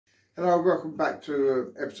Hello, welcome back to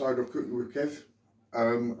an episode of Cooking with Kev.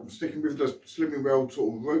 I'm sticking with the Slimming World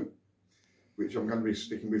sort of route, which I'm going to be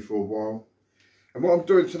sticking with for a while. And what I'm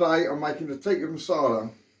doing today, I'm making the tikka masala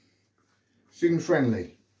sin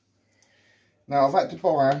friendly. Now I've had to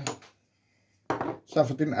buy stuff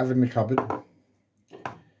I didn't have in the cupboard,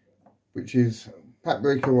 which is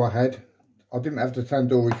paprika I had. I didn't have the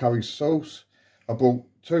tandoori curry sauce. I bought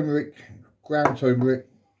turmeric, ground turmeric,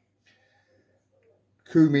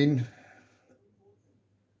 cumin.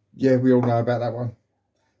 Yeah, we all know about that one.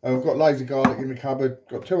 I've got loads of garlic in the cupboard,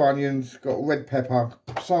 got 2 onions, got red pepper,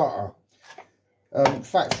 starter,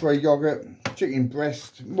 fat-free yoghurt, chicken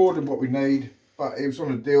breast, more than what we need, but it was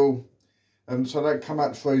on a deal. So that came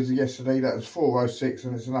out the freezer yesterday. That was £4.06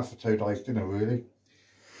 and it's enough for 2 days dinner really.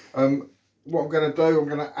 What I'm going to do, I'm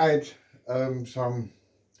going to add some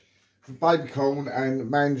baby corn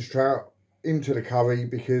and man's trout into the curry,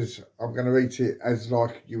 because I'm going to eat it as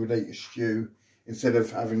like you would eat a stew instead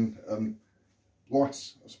of having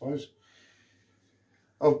rice, I suppose.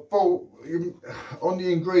 I've bought on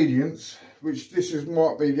the ingredients, which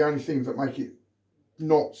might be the only things that make it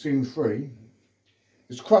not sin free.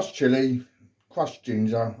 It's crushed chilli, crushed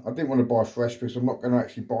ginger. I didn't want to buy fresh because I'm not going to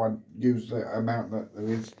actually use the amount that there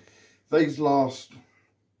is. These last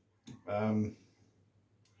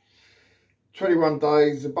 21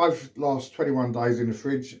 days. They both last 21 days in the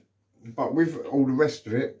fridge, but with all the rest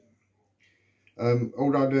of it,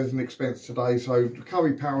 although there's an expense today, so the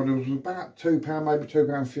curry powder was about £2, maybe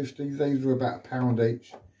 £2.50. These were about £1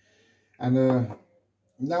 each. And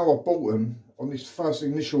now I've bought them on this first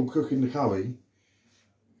initial cooking the curry.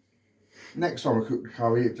 Next time I cook the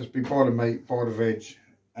curry, it'll just be by the meat, by the veg,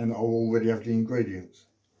 and I'll already have the ingredients.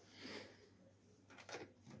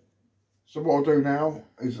 So what I'll do now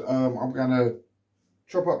is I'm going to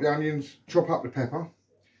chop up the onions, chop up the pepper.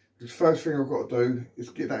 The first thing I've got to do is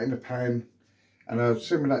get that in the pan and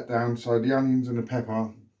simmer that down so the onions and the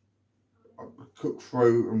pepper cook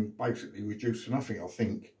through and basically reduce to nothing, I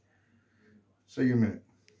think. See you in a minute.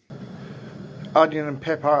 Onion and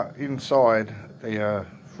pepper inside the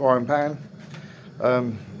frying pan.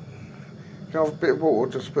 Got a bit of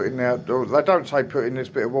water just put in there. They don't say put in this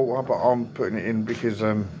bit of water, but I'm putting it in because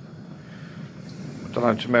I don't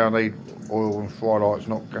know, to me I need oil, and fry light's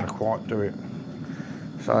not going to quite do it.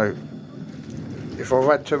 So if I've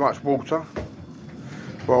had too much water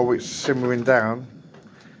while it's simmering down,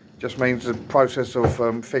 just means the process of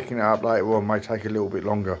thickening it up later on may take a little bit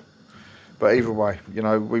longer. But either way, you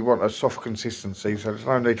know, we want a soft consistency, so there's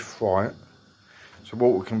no need to fry it. So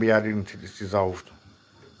water can be added until it's dissolved.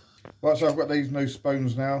 Right, so I've got these new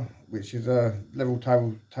spoons now, which is level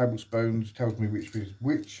tablespoons, tells me which is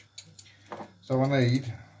which. So I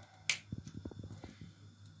need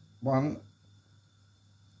 1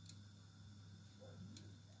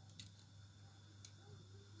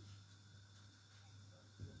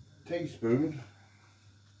 teaspoon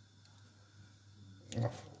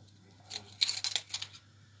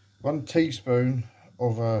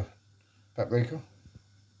of paprika.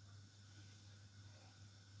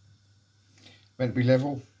 Meant to be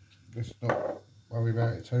level, let's not worry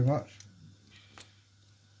about it too much.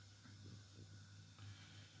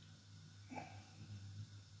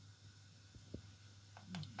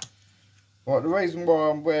 Right, the reason why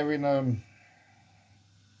I'm wearing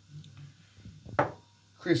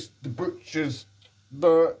Chris the Butcher's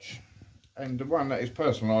merch, and the one that is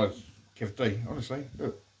personalised Kev D, honestly,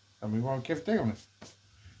 look, and we want Kev D on it,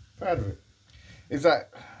 proud of it, is that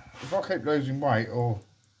if I keep losing weight, or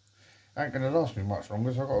it ain't going to last me much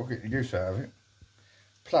longer, so I've got to get the use out of it.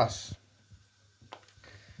 Plus,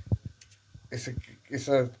 it's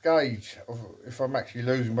a gauge of if I'm actually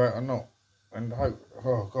losing weight or not, and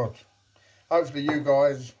oh God, hopefully you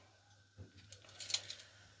guys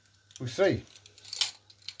will see.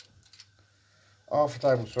 Half a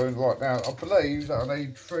tablespoon right now. I believe that I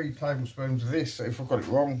need 3 tablespoons of this. If I've got it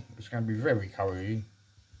wrong, it's going to be very curry.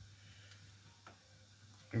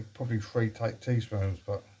 Probably 3 teaspoons,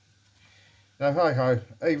 but no, hey ho,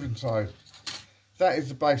 even so, that is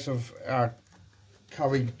the base of our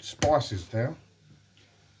curry spices now.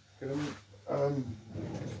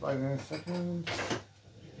 Explain in a second.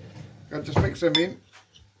 I'll just mix them in,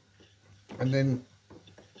 and then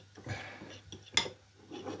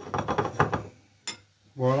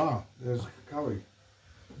voila, there's curry,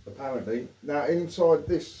 apparently. Now inside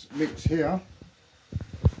this mix here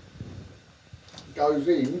goes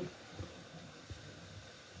in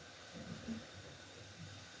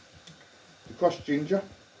the crushed ginger.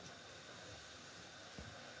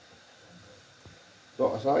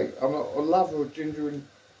 Like I say, I'm a lover of ginger in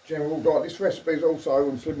general. Like this recipe is also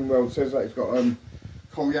on Slimming World, says that it's got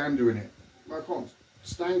coriander in it. I can't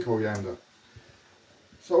stand coriander.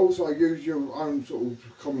 So also use your own sort of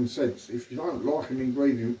common sense. If you don't like an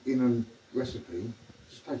ingredient in a recipe,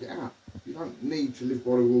 just take it out. You don't need to live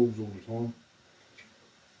by the rules all the time.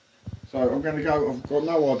 So I'm going to go, I've got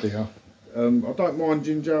no idea. I don't mind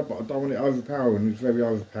ginger, but I don't want it overpowering. It's very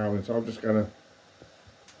overpowering, so I'm just going to,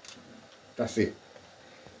 that's it.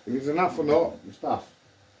 If it's enough or not, it's stuff.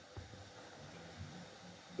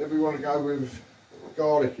 Then we want to go with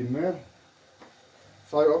garlic in there.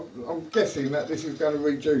 So I'm guessing that this is going to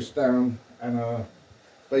reduce down and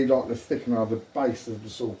be like the thickener, the base of the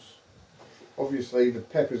sauce. Obviously the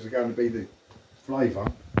peppers are going to be the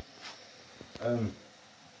flavour. That'll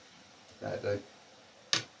do.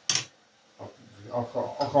 I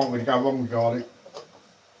can't really go wrong with garlic.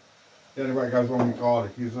 The only way it goes wrong with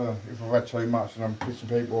garlic is if I've had too much and I'm pissing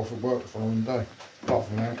people off at work the following day. Apart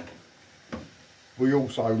from that, we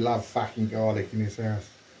also love fucking garlic in this house.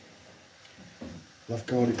 Love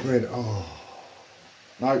garlic bread. Oh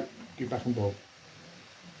no, get back on board.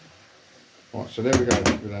 Right, so there we go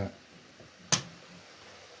with that.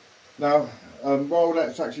 Now, while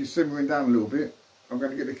that's actually simmering down a little bit, I'm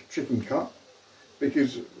going to get the chicken cut,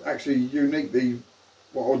 because actually uniquely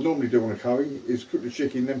what I would normally do on a curry is cook the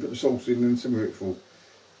chicken, then put the sauce in and simmer it for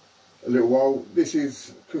a little while. This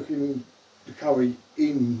is cooking the curry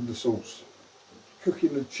in the sauce,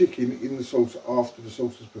 cooking the chicken in the sauce after the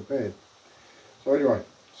sauce is prepared. So anyway,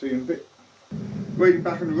 see you in a bit. Reading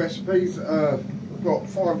back on the recipes, I've got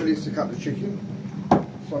 5 minutes to cut the chicken.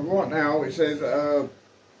 So right now it says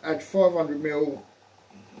add 500 ml.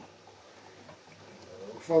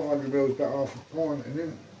 500 ml is about half a pint in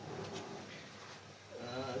it.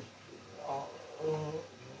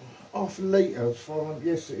 Half a litre of 500,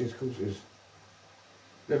 yes it is, of course it is.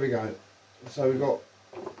 There we go. So we've got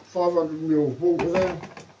 500 ml of water there.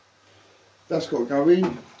 That's got to go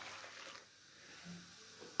in.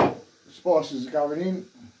 Spices are going in.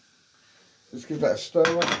 Let's give that a stir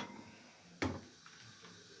up.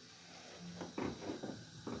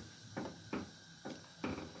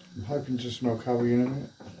 I'm hoping to smell curry in a minute.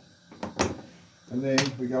 And then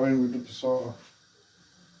we go in with the passata.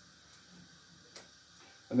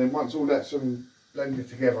 And then once all that's blended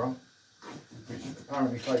together, which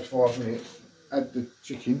apparently takes 5 minutes, add the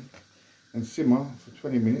chicken and simmer for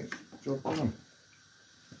 20 minutes, job done.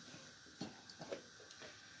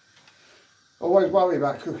 I always worry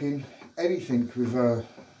about cooking anything with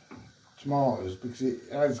tomatoes, because it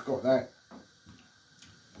has got that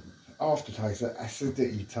aftertaste, that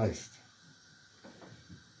acidity taste.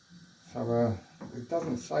 So it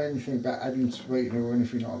doesn't say anything about adding sweetener or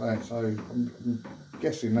anything like that, so I'm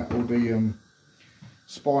guessing that all the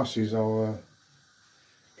spices are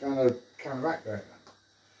going to counteract that.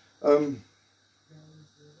 I'm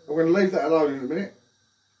going to leave that alone in a minute.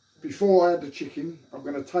 Before I add the chicken, I'm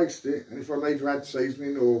going to taste it, and if I need to add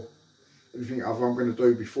seasoning or anything other, I'm going to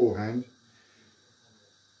do beforehand.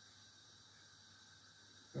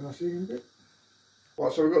 And I'll see you in a bit.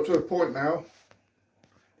 Right, so we've got to a point now.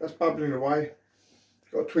 That's bubbling away.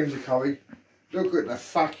 Got a twinge of curry. Look at the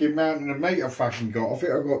fucking mountain of meat I've fucking got. I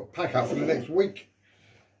think I've got pack up for the next week.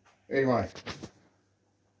 Anyway.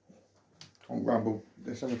 Can't grumble.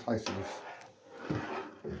 Let's have a taste of this.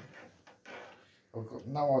 I've got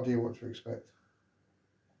no idea what to expect.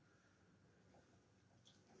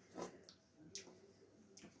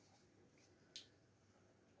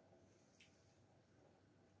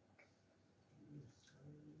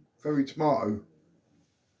 Very tomato.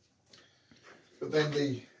 But then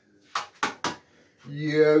the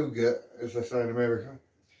yogurt, as they say in America,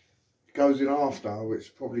 goes in after,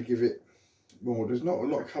 which probably give it more. There's not a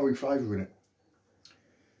lot of curry flavour in it.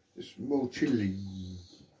 It's more chilli.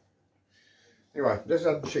 Anyway, let's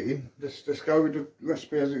add the chicken. Let's go with the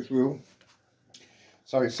recipe as it's real.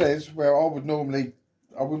 So it says, well,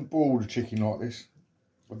 I wouldn't boil the chicken like this.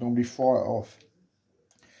 I'd normally fry it off.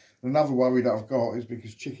 Another worry that I've got is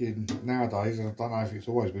because chicken nowadays, and I don't know if it's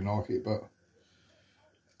always been like it, but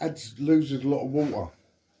loses a lot of water.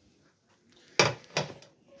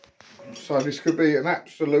 So this could be an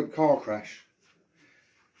absolute car crash,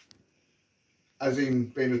 as in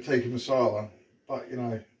being a tikka masala. But you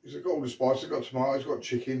know, it's got all the spices, it's got tomatoes, it's got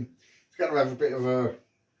chicken. It's going to have a bit of a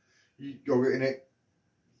yogurt in it,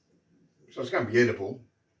 so it's going to be edible.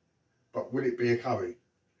 But will it be a curry?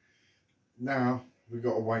 Now we've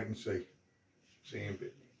got to wait and see. See you in a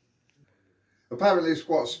bit. Apparently it's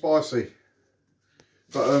quite spicy,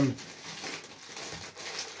 but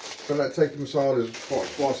so that tikka masala is quite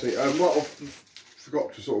spicy. What I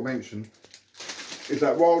forgot to sort of mention is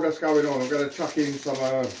that while that's going on, I'm going to chuck in some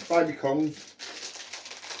baby corns.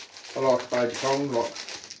 I like baby corn, like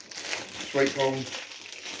sweet corn.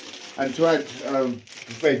 And to add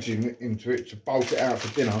veg into it, to bulk it out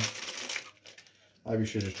for dinner, maybe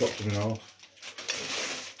should have chopped them in half.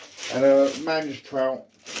 And mange trout.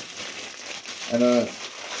 And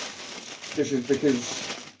this is because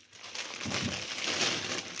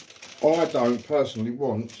I don't personally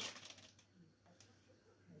want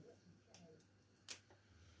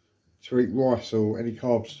to eat rice or any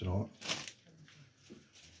carbs tonight.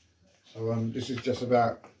 So this is just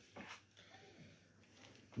about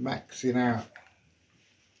maxing out.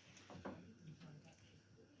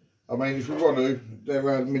 I mean, if we want to, there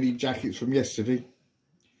are mini jackets from yesterday.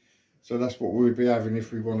 So that's what we'd be having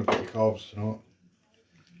if we want a bit of carbs tonight.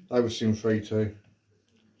 They were sin free too.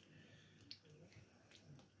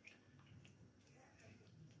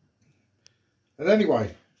 And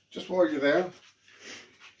anyway, just while you're there,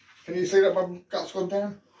 can you see that my gut's gone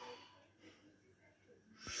down?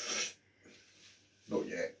 Not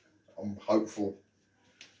yet. I'm hopeful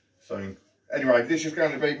soon. Anyway, this is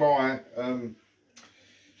going to be my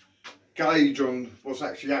gauge on what's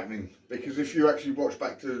actually happening, because if you actually watch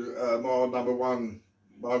back to my #1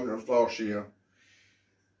 moment of last year,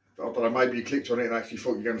 I don't know, maybe you clicked on it and actually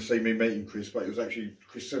thought you're going to see me meeting Chris, but it was actually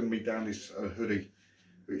Chris sending me down this hoodie,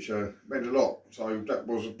 which meant a lot. So that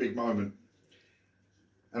was a big moment,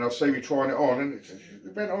 and I've seen me trying it on, and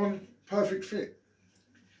it went on perfect fit.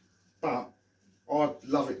 But I'd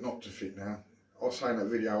love it not to fit now. I was saying in that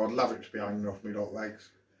video, I'd love it to be hanging off me like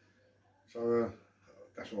legs. So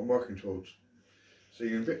that's what I'm working towards. See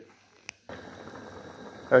you in a bit.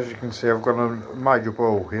 As you can see, I've got a major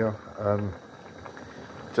boil here.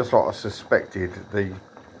 Just like I suspected, the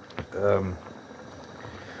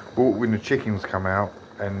water when the chickens come out,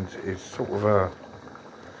 and it's sort of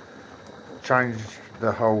changed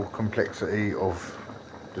the whole complexity of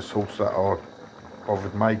the sauce that I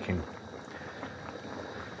bothered making.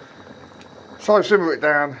 So I simmer it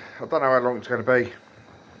down. I don't know how long it's going to be,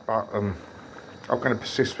 but I'm going to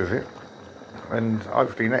persist with it, and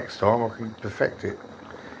hopefully next time I can perfect it.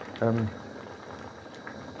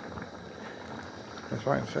 Let's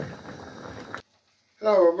wait and see.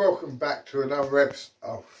 Hello and welcome back to another episode.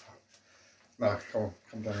 Oh, no,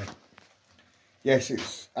 come down here. Yes,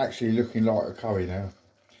 it's actually looking like a curry now.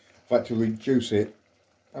 I've had to reduce it.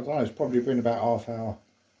 I don't know, it's probably been about half hour.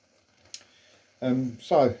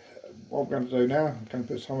 So what I'm going to do now, I'm going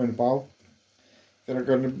to put some in a bowl. Then I'm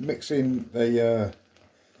going to mix in the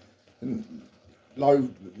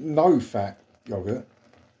no fat yogurt,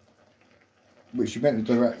 which you meant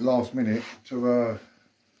to do at last minute to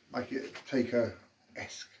make it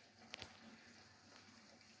tikka-esque.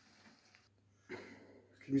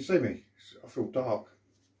 Can you see me? I feel dark.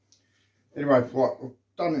 Anyway, right, I've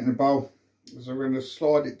done it in a bowl, so I'm going to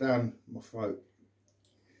slide it down my throat.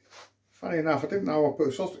 Funny enough, I didn't know I put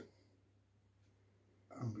a sausage.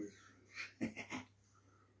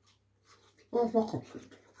 Oh, fuck off.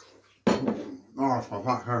 Oh, my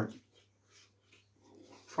back hurts.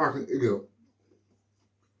 Fucking idiot.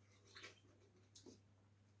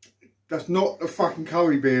 That's not the fucking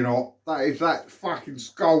curry being hot. That is that fucking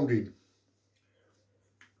scalding.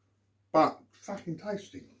 But fucking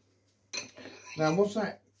tasty. Now, what's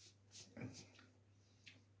that?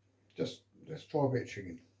 Just let's try a bit of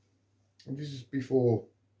chicken. And this is before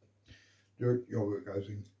the yogurt goes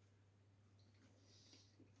in.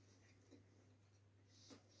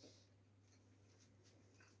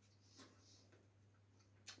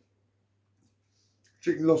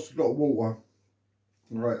 Chicken lost a lot of water.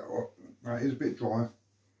 Right, it's a bit dry.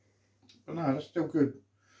 But no, that's still good.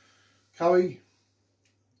 Curry.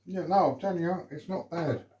 Yeah, no, I'm telling you, it's not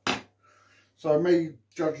bad. So me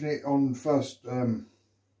judging it on first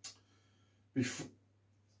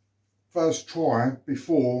try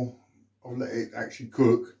before I've let it actually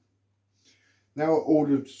cook. Now all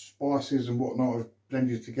the spices and whatnot I've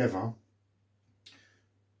blended together.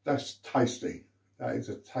 That's tasty. That is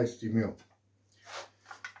a tasty meal.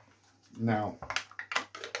 Now,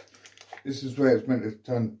 this is where it's meant to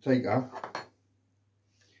turn tikka.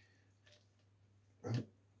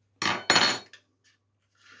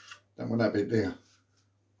 Don't want that bit there.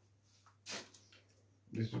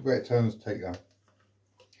 This is where it turns tikka.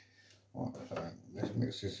 Right, so let's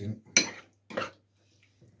mix this in.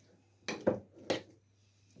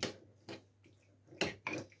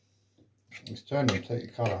 It's turning to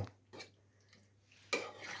take colour.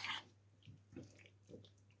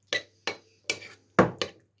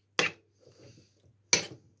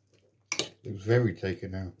 Looks very tikka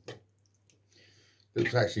now.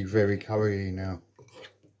 Looks actually very curry now.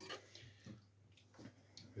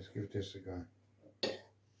 Let's give this a go.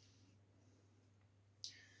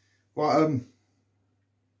 Right,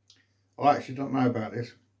 I actually don't know about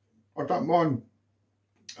this. I don't mind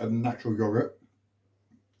a natural yoghurt,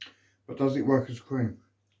 but does it work as cream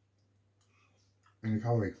in the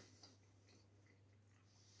curry?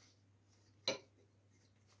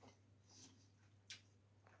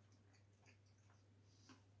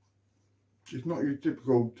 It's not your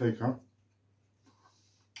typical teacup,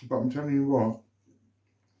 but I'm telling you what,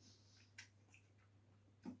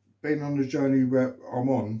 being on the journey where I'm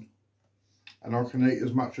on, and I can eat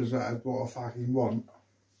as much as that as what I fucking want,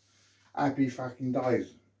 happy fucking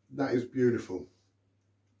days. That is beautiful.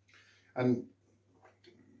 And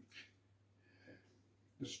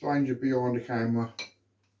the stranger behind the camera,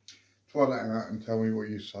 try that out and tell me what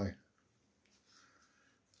you say.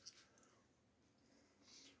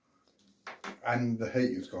 And the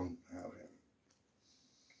heat has gone out of it.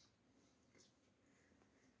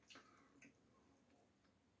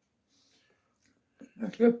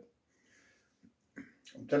 That's good.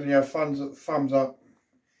 I'm telling you, thumbs up.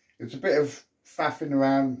 It's a bit of faffing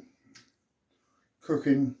around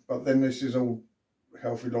cooking, but then this is all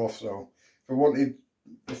healthy lifestyle. If I wanted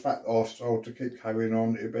the fat lifestyle to keep carrying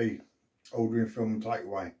on, it'd be ordering film and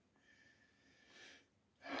takeaway.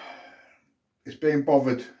 It's being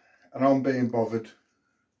bothered, and I'm being bothered.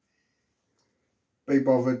 Be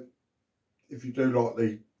bothered. If you do like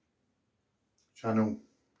the channel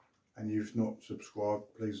and you've not subscribed,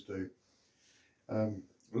 please do.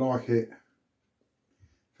 Like it.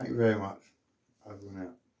 Thank you very much. Over and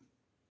out.